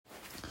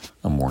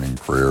A morning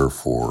prayer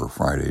for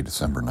Friday,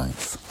 December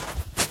 9th.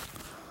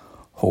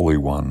 Holy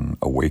One,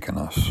 awaken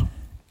us.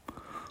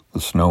 The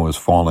snow is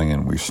falling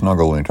and we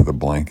snuggle into the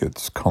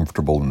blankets,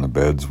 comfortable in the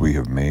beds we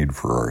have made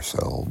for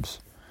ourselves.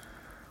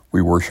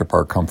 We worship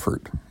our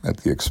comfort at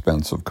the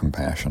expense of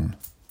compassion.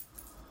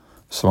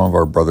 Some of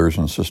our brothers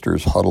and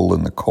sisters huddle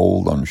in the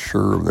cold,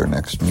 unsure of their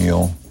next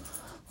meal,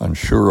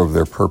 unsure of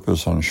their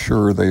purpose,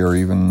 unsure they are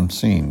even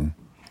seen.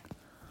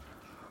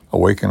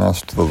 Awaken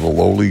us to the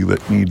lowly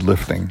that need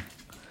lifting,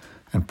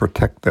 and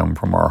protect them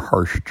from our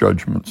harsh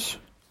judgments.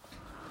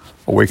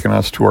 Awaken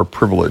us to our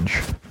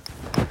privilege,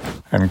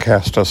 and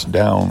cast us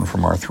down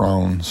from our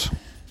thrones.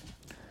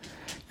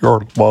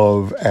 Your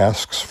love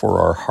asks for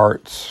our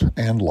hearts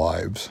and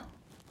lives.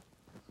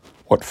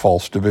 What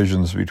false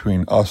divisions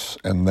between us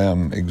and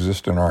them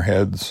exist in our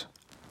heads?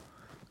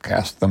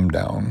 Cast them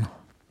down.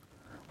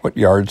 What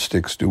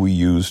yardsticks do we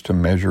use to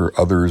measure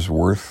others'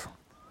 worth?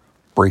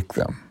 Break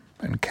them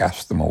and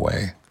cast them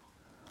away.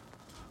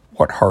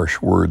 What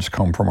harsh words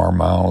come from our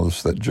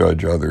mouths that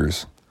judge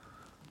others?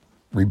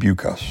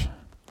 Rebuke us.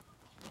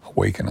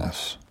 Awaken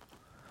us.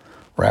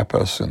 Wrap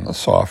us in the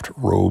soft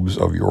robes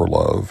of your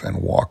love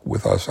and walk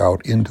with us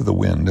out into the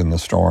wind and the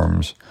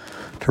storms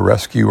to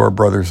rescue our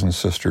brothers and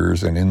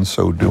sisters, and in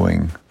so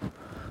doing,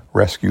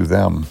 rescue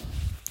them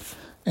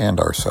and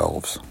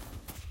ourselves.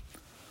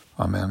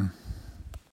 Amen.